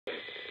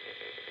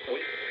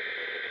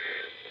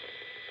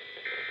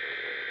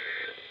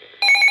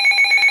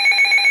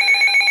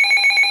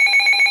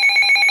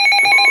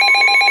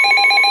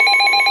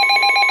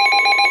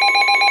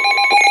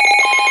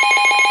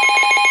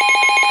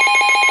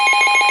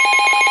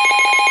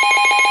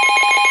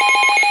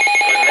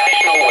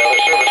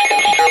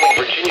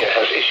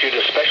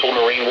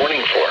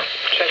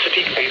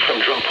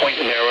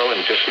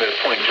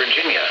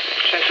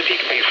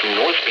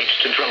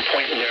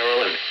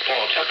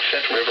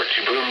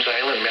Brooms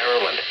Island,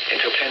 Maryland,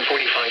 until 10:45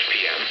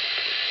 p.m.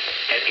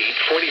 At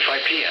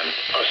 8:45 p.m.,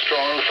 a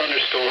strong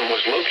thunderstorm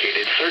was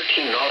located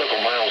 13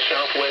 nautical miles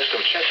southwest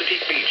of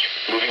Chesapeake Beach,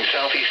 moving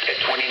southeast at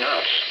 20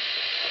 knots.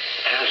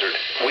 Hazard,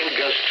 wind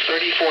gusts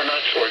 34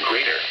 knots or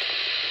greater.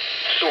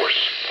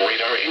 Source,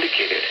 radar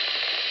indicated.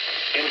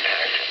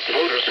 Impact,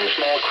 boaters and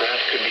small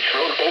craft could be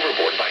thrown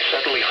overboard by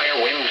suddenly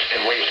higher winds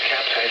and waves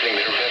capsizing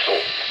their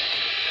vessel.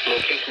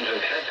 Locations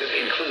impacted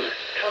include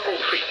Couple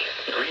Creek,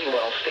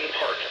 Greenwell State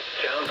Park,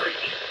 Down Creek,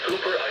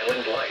 Cooper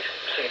Island Light,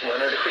 St.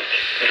 Leonard Creek,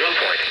 Drum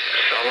Point,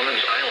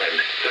 Solomon's Island,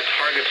 The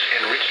Targets,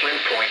 and Richland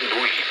Point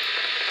Buoy.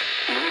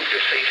 Move to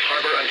safe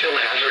harbor until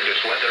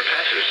hazardous weather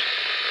passes.